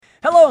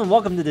Hello and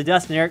welcome to the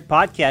Dustin Eric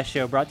Podcast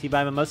Show, brought to you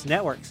by Mimosa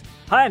Networks.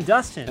 Hi, I'm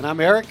Dustin. And I'm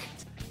Eric.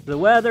 The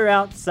weather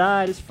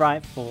outside is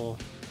frightful.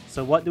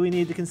 So what do we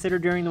need to consider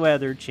during the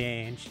weather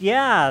change?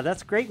 Yeah,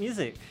 that's great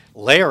music.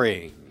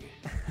 Layering.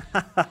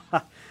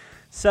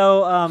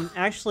 So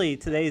actually,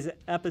 today's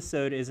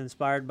episode is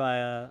inspired by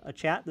a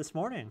chat this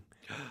morning.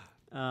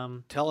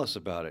 Tell us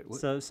about it.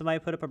 So somebody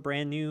put up a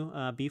brand new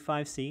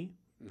B5C.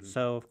 Mm-hmm.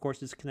 So, of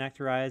course, it's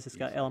connectorized. It's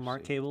got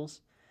LMR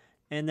cables.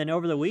 And then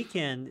over the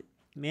weekend,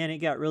 man, it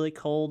got really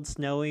cold,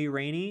 snowy,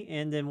 rainy.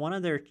 And then one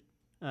of their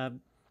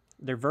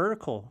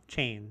vertical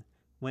chain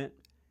went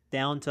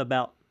down to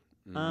about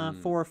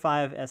 4 or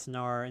 5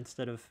 SNR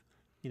instead of,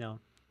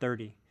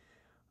 30.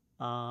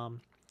 Of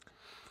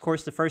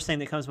course, the first thing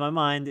that comes to my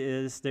mind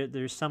is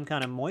there's some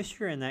kind of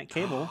moisture in that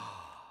cable.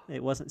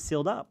 It wasn't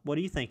sealed up. What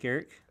do you think,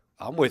 Eric?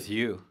 I'm with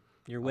you.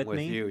 You're with me?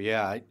 With you,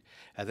 yeah.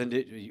 And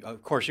then,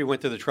 of course, you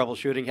went through the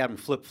troubleshooting, had them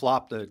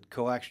flip-flop the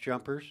coax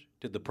jumpers.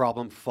 Did the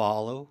problem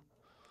follow?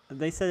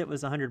 They said it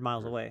was 100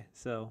 miles away,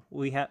 so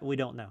we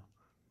don't know.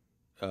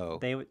 Oh.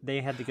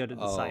 They had to go to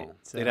the site.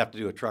 So. They'd have to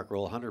do a truck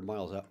roll 100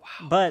 miles out.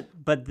 Wow.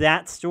 But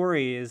that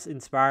story is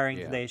inspiring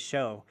today's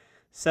show.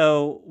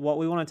 So what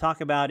we want to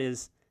talk about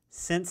is,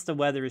 since the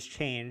weather has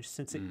changed,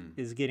 since it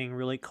is getting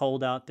really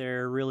cold out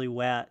there, really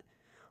wet,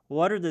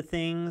 what are the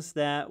things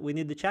that we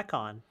need to check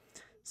on?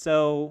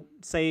 So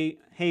say,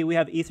 hey, we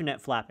have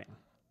Ethernet flapping.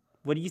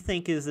 What do you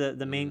think is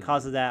the main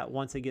cause of that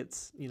once it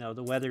gets,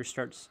 the weather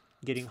starts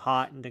getting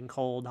hot and then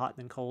cold,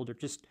 or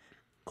just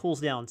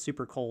cools down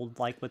super cold,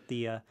 like with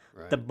the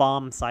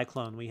bomb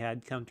cyclone we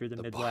had come through the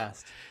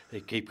Midwest? They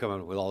keep coming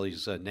up with all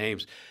these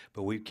names,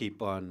 but we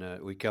keep on,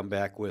 we come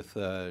back with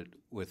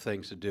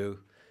things to do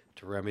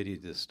to remedy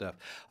this stuff.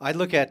 I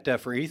look at,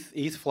 for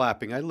ETH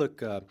flapping, I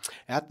look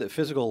at the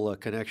physical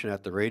connection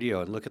at the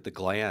radio and look at the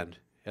gland.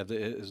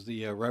 Is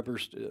the rubber,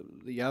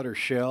 the outer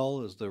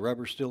shell, is the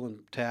rubber still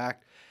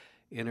intact?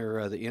 The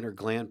inner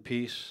gland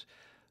piece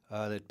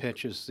that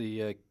pinches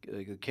the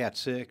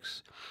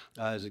Cat6,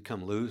 does it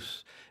come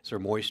loose? Is there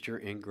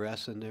moisture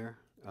ingress in there?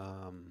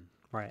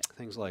 Right.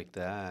 Things like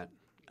that.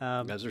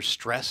 Is there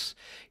stress?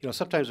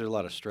 Sometimes there's a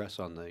lot of stress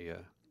on the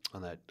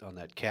on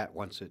that cat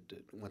once it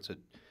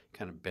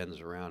kind of bends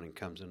around and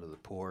comes into the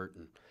port,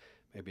 and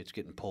maybe it's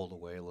getting pulled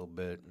away a little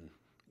bit and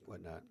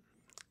whatnot.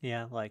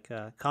 Yeah, like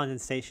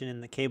condensation in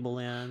the cable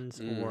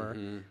ends,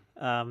 or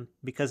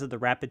because of the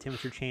rapid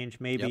temperature change,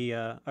 maybe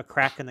a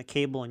crack in the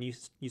cable, and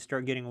you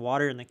start getting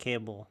water in the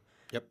cable.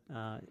 Yep.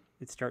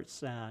 It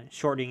starts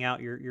shorting out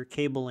your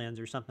cable ends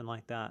or something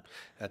like that.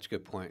 That's a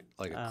good point,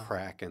 like a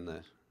crack in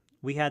the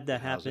We had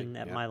that happen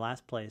at my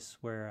last place,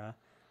 where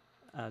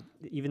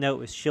even though it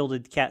was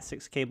shielded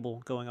Cat6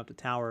 cable going up the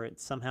tower,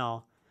 it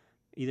somehow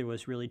either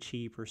was really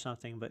cheap or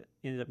something, but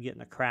ended up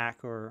getting a crack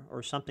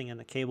or something in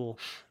the cable.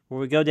 Where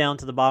we go down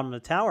to the bottom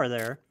of the tower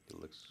there,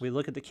 we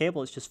look at the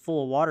cable, it's just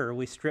full of water.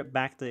 We strip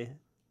back the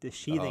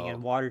sheathing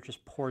and water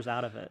just pours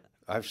out of it.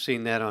 I've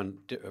seen that on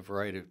a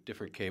variety of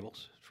different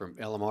cables, from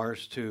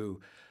LMRs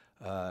to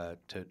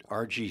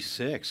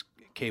RG6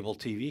 cable,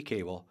 TV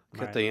cable.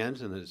 Cut the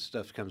ends and the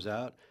stuff comes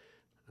out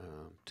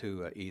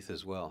to ETH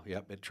as well.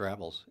 Yep, it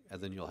travels. And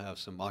then you'll have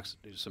some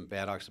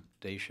bad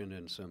oxidation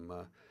and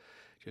some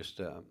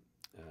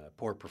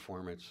poor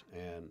performance,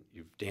 and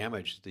you've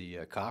damaged the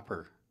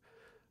copper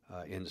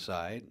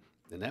inside,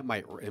 and that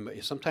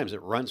sometimes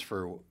it runs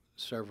for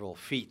several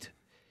feet.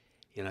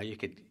 You're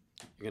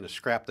going to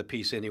scrap the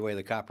piece anyway,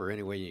 the copper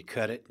anyway, and you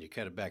cut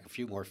it back a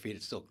few more feet,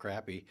 it's still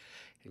crappy,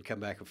 and come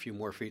back a few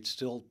more feet, it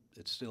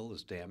still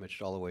is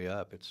damaged all the way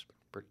up. It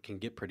can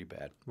get pretty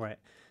bad. Right.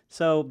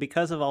 So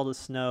because of all the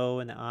snow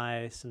and the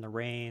ice and the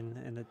rain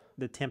and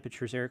the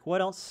temperatures, Eric,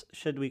 what else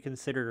should we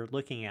consider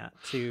looking at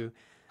to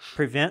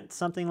prevent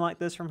something like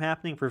this from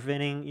happening,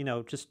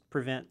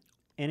 prevent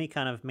any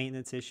kind of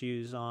maintenance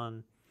issues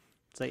on,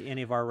 say,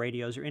 any of our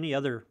radios or any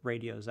other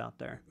radios out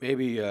there?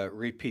 Maybe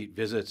repeat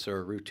visits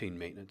or routine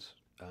maintenance,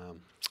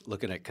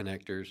 looking at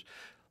connectors,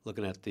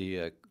 looking at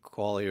the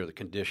quality or the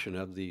condition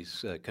of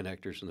these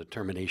connectors and the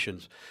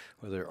terminations,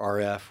 whether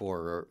RF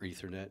or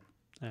Ethernet.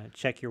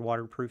 Check your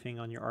waterproofing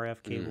on your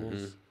RF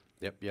cables.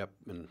 Yep,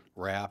 and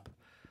wrap,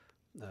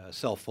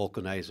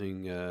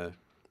 self-vulcanizing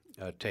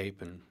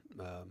tape, and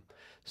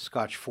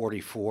Scotch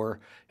 44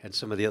 and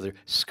some of the other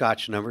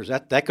Scotch numbers.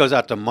 That goes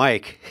out to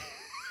Mike.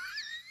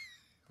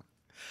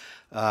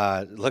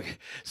 Look at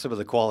some of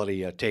the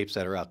quality tapes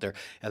that are out there.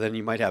 And then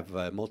you might have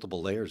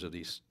multiple layers of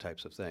these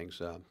types of things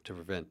to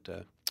prevent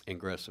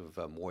ingress of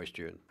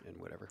moisture and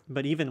whatever.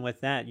 But even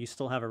with that, you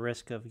still have a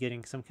risk of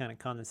getting some kind of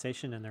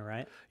condensation in there,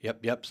 right?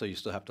 Yep. So you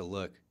still have to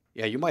look.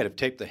 Yeah, you might have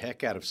taped the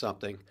heck out of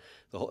something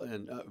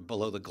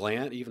below the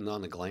gland, even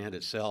on the gland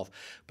itself.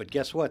 But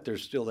guess what?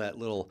 There's still that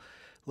little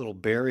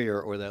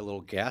barrier or that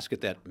little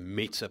gasket that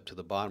meets up to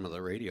the bottom of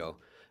the radio,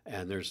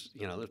 and there's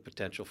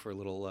potential for a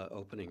little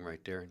opening right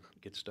there and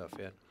get stuff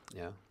in.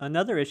 Yeah.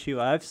 Another issue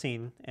I've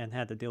seen and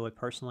had to deal with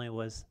personally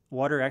was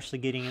water actually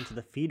getting into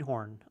the feed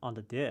horn on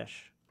the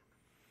dish.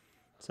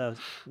 So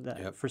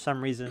for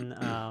some reason,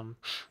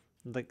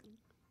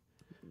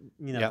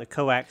 the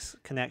coax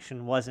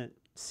connection wasn't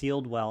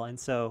sealed well, and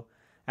so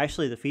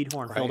actually the feed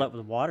horn filled up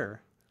with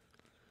water.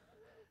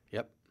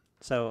 Yep.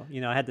 So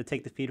I had to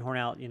take the feed horn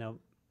out.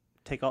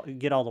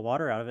 Get all the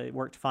water out of it. It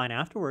worked fine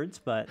afterwards,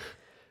 but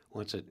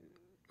once it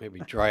maybe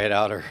dry it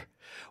out, or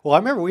I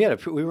remember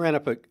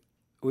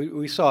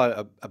we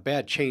saw a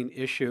bad chain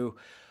issue.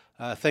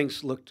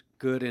 Things looked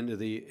good in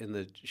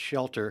the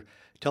shelter,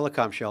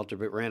 telecom shelter,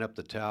 but ran up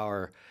the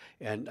tower,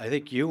 and I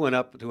think you went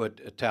up to a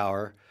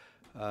tower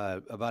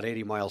about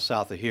 80 miles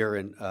south of here,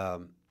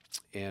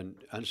 and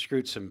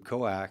unscrewed some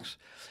coax,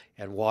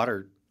 and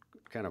water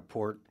kind of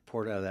poured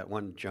out of that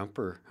one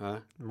jumper, huh?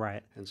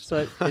 Right. And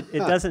so it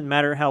doesn't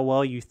matter how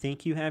well you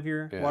think you have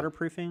your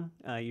waterproofing,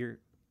 you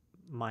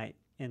might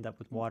end up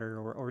with water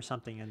or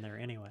something in there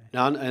anyway.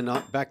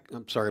 Back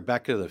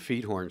to the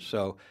feed horn.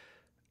 So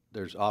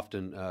there's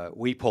often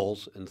weep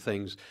holes and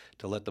things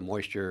to let the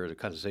moisture or the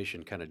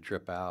condensation kind of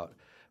drip out.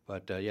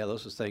 But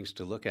those are things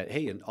to look at.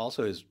 Hey, and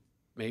also is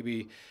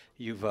maybe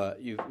you've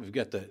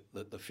got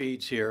the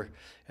feeds here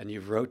and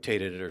you've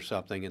rotated it or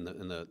something,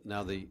 and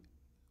now the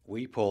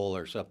weep hole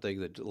or something,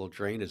 the little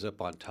drain is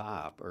up on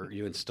top, or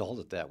you installed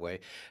it that way.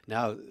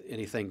 Now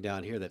anything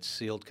down here that's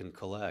sealed can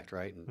collect,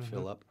 right, and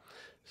fill up.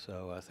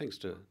 So things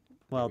to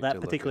that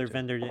particular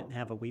vendor didn't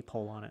have a weep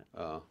hole on it.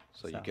 Oh,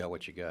 so you got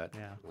what you got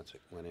once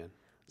it went in.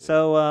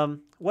 So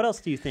what else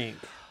do you think?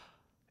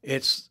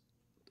 It's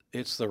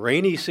the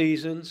rainy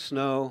season,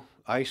 snow,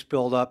 ice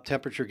build up,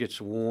 temperature gets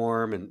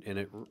warm, and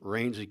it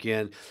rains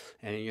again,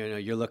 and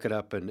you look it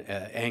up in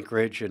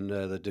Anchorage and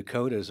the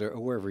Dakotas or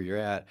wherever you're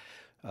at,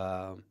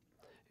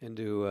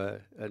 into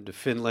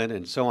Finland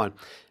and so on.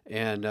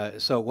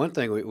 And so one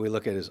thing we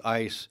look at is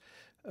ice,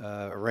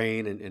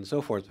 rain, and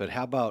so forth. But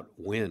how about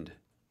wind?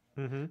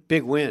 Mm-hmm.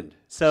 Big wind.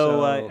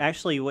 So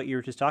actually, what you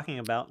were just talking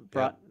about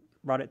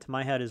brought it to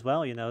my head as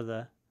well.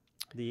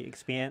 The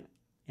expand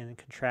and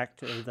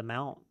contract of the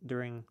mount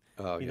during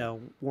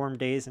warm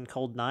days and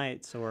cold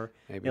nights, or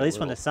maybe at least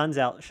when the sun's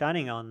out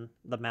shining on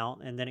the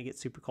mount, and then it gets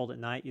super cold at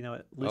night.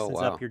 It loosens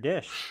up your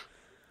dish.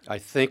 I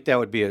think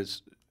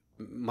that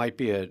might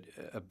be a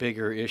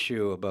bigger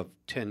issue above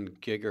 10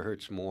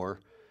 gigahertz more.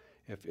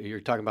 If you're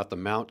talking about the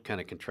mount kind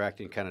of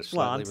contracting, kind of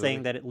slightly I'm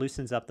saying that it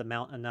loosens up the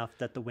mount enough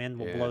that the wind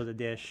will blow the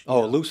dish.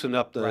 Loosen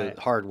up the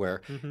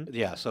hardware. Mm-hmm.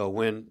 Yeah, so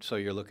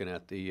you're looking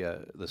at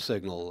the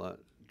signal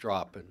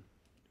drop and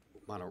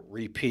want to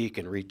re-peak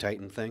and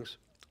retighten things.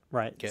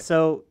 Right. Okay.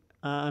 So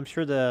I'm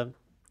sure the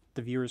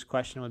viewer's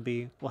question would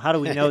be, well, how do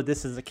we know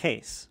this is the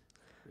case?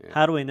 Yeah.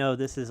 How do we know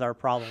this is our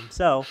problem?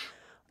 So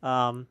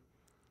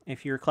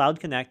if you're cloud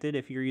connected,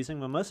 if you're using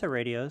Mimosa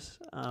radios,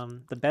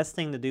 the best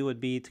thing to do would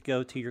be to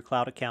go to your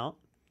cloud account,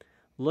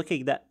 look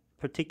at that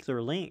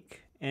particular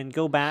link, and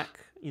go back,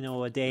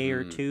 a day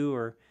or two,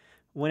 or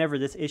whenever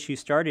this issue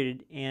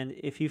started. And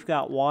if you've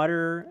got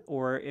water,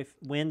 or if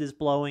wind is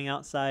blowing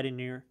outside and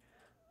your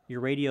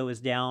radio is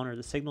down or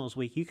the signal is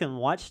weak, you can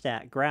watch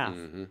that graph,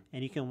 and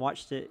you can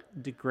watch it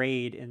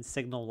degrade in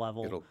signal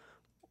level.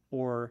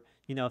 Or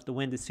if the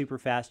wind is super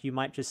fast, you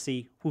might just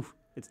see, whew,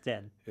 it's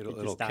dead.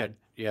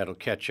 It'll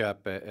catch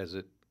up as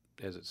it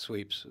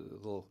sweeps.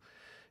 A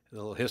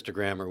little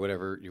histogram or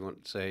whatever you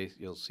want to say.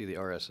 You'll see the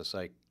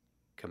RSSI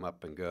come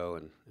up and go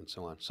and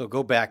so on. So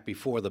go back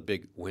before the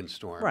big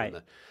windstorm and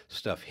the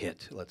stuff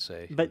hit. Let's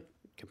say, but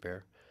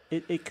compare.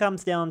 It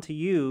comes down to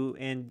you,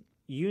 and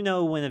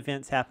when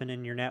events happen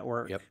in your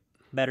network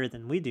better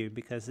than we do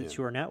because it's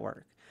your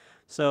network.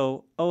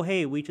 So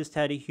hey, we just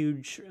had a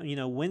huge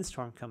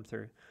windstorm come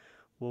through.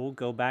 We'll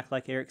go back,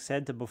 like Eric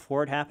said, to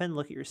before it happened,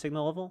 look at your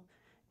signal level,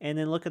 and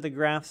then look at the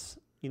graphs,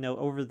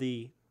 over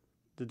the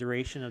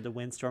duration of the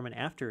windstorm and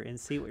after, and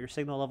see what your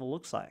signal level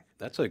looks like.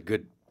 That's a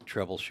good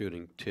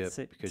troubleshooing tip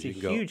because you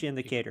can go. Huge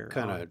indicator.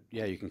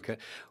 You can cut.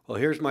 Well,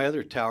 here's my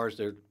other towers.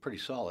 They're pretty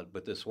solid,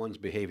 but this one's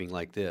behaving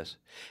like this,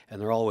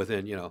 and they're all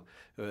within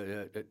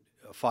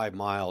 5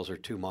 miles or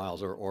 2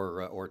 miles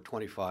or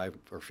 25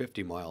 or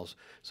 50 miles.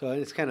 So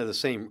it's kind of the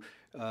same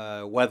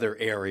weather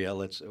area,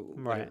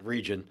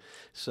 region.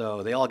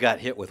 So they all got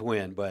hit with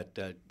wind, but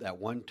that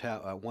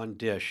one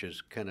dish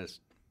is kind of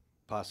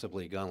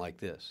possibly gone like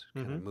this,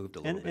 kind of moved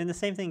a little bit. And the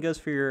same thing goes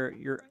for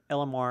your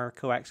LMR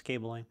coax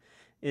cabling.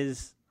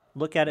 Is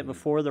look at it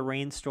before the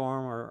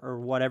rainstorm or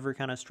whatever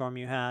kind of storm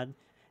you had,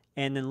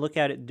 and then look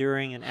at it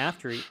during and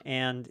after.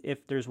 And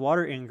if there's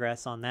water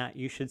ingress on that,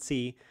 you should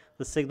see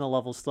the signal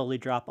level slowly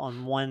drop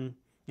on one,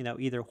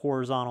 either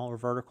horizontal or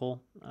vertical.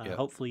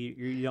 Hopefully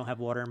you don't have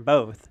water in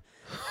both.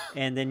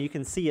 And then you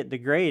can see it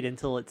degrade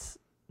until it's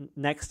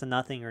next to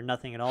nothing or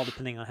nothing at all,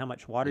 depending on how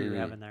much water you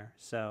have in there.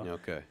 So,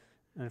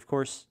 and of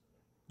course,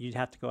 you'd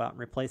have to go out and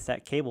replace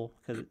that cable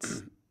because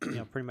it's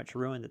pretty much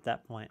ruined at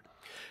that point.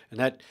 And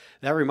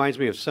that reminds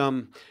me of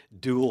some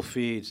dual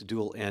feeds,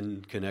 dual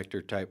end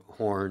connector type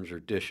horns or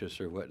dishes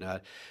or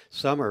whatnot.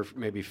 Some are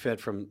maybe fed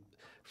from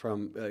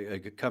from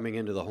coming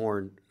into the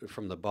horn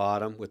from the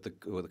bottom with the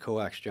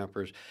coax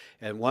jumpers,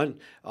 and one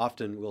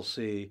often we'll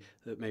see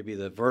that maybe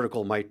the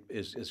vertical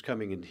is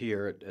coming in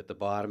here at the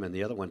bottom, and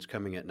the other one's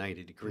coming at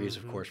 90 degrees,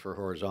 of course, for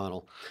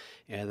horizontal.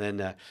 And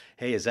then,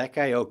 hey, is that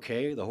guy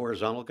okay, the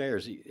horizontal guy, or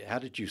how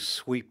did you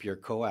sweep your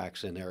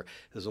coax in there?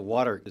 Is the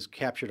water is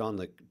captured on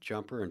the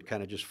jumper and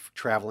kind of just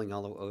traveling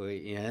all the way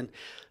in?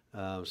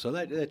 So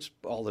that's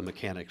all the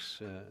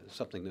mechanics,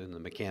 something in the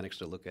mechanics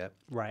to look at.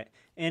 Right.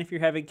 And if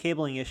you're having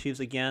cabling issues,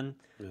 again,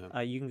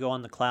 you can go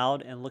on the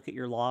cloud and look at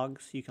your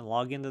logs. You can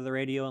log into the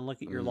radio and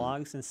look at your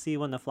logs and see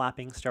when the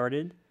flapping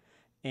started.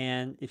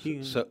 And if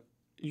you can,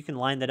 you can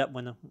line that up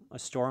when a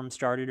storm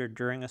started or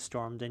during a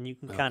storm, then you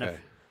can kind of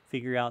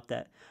figure out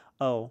that,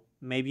 oh,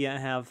 maybe I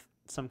have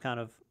some kind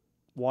of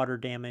water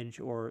damage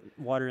or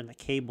water in the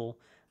cable.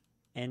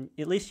 And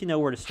at least you know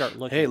where to start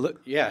looking. Hey,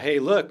 look! Yeah, hey,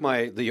 look!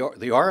 The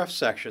RF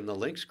section, the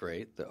link's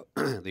great. The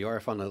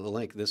RF on the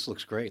link, this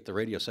looks great. The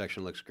radio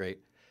section looks great.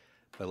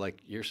 But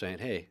like you're saying,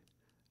 hey,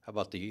 how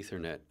about the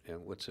Ethernet?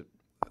 And what's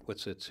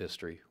its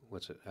history?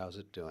 How's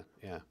it doing?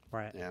 Yeah.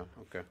 Right. Yeah.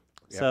 Okay.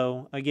 Yep.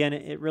 So again,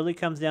 it really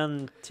comes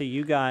down to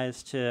you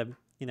guys to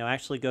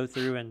actually go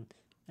through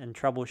and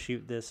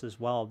troubleshoot this as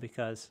well,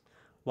 because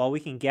while we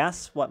can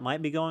guess what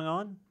might be going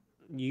on,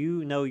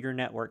 you know your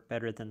network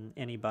better than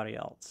anybody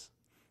else.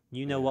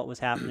 You know what was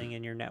happening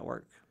in your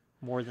network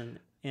more than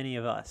any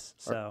of us.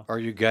 So, are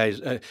you guys?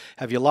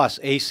 Have you lost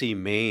AC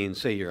mains?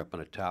 Say you're up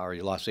on a tower,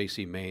 you lost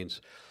AC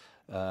mains.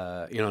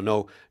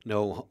 No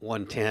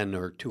 110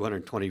 or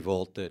 220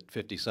 volt at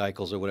 50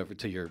 cycles or whatever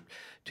to your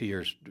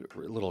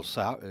little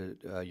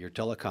your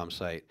telecom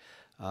site.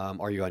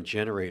 Are you on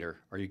generator?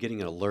 Are you getting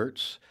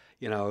alerts?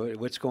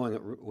 What's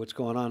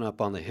going on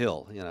up on the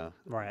hill?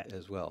 Right.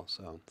 As well.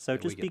 So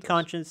just be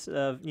conscious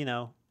of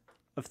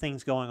of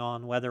things going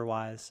on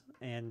weather-wise,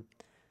 and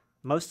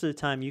most of the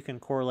time you can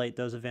correlate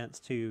those events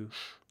to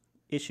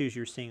issues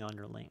you're seeing on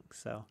your link.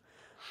 So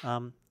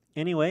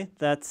anyway,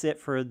 that's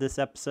it for this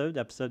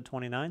episode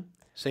 29.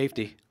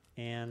 Safety.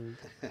 And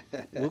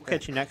we'll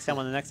catch you next time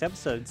on the next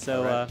episode.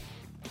 So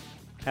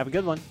have a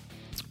good one.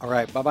 All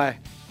right, bye-bye.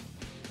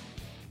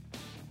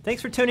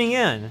 Thanks for tuning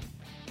in.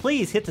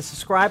 Please hit the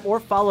subscribe or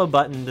follow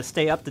button to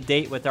stay up to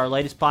date with our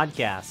latest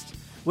podcast,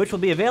 which will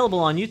be available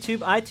on YouTube,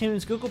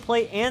 iTunes, Google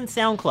Play, and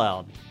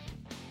SoundCloud.